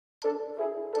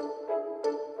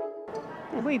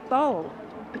We bowl.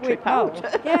 A trip out.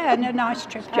 Yeah, and a nice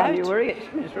trip out. January,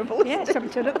 it's miserable. Yeah, something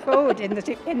to look forward in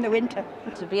the winter.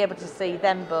 To be able to see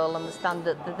them bowl and the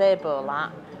standard that they bowl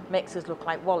at makes us look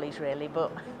like wallies really,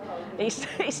 but it's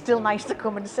still nice to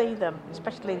come and see them,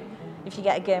 especially if you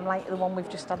get a game like the one we've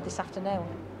just had this afternoon.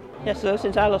 Yes, so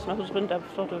since I lost my husband, I've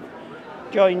sort of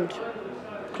joined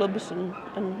clubs and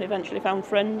eventually found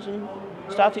friends and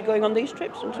started going on these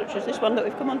trips, and such as this one that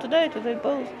we've come on today to the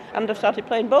bowls. And I've started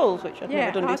playing bowls, which I've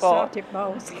never done before. I started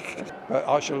bowls. But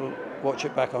I shall watch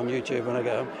it back on YouTube when I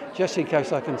get home, just in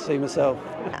case I can see myself.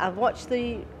 I've watched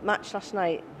the match last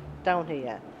night down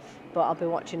here, but I'll be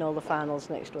watching all the finals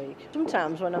next week.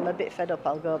 Sometimes when I'm a bit fed up,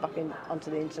 I'll go back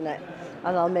onto the internet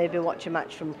and I'll maybe watch a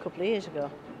match from a couple of years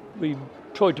ago. We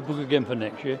tried to book again for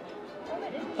next year.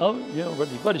 Oh, yeah,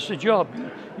 already. But it's a job.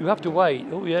 You have to wait.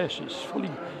 Oh, yes, it's fully.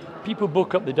 People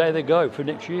book up the day they go for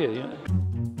next year. You know.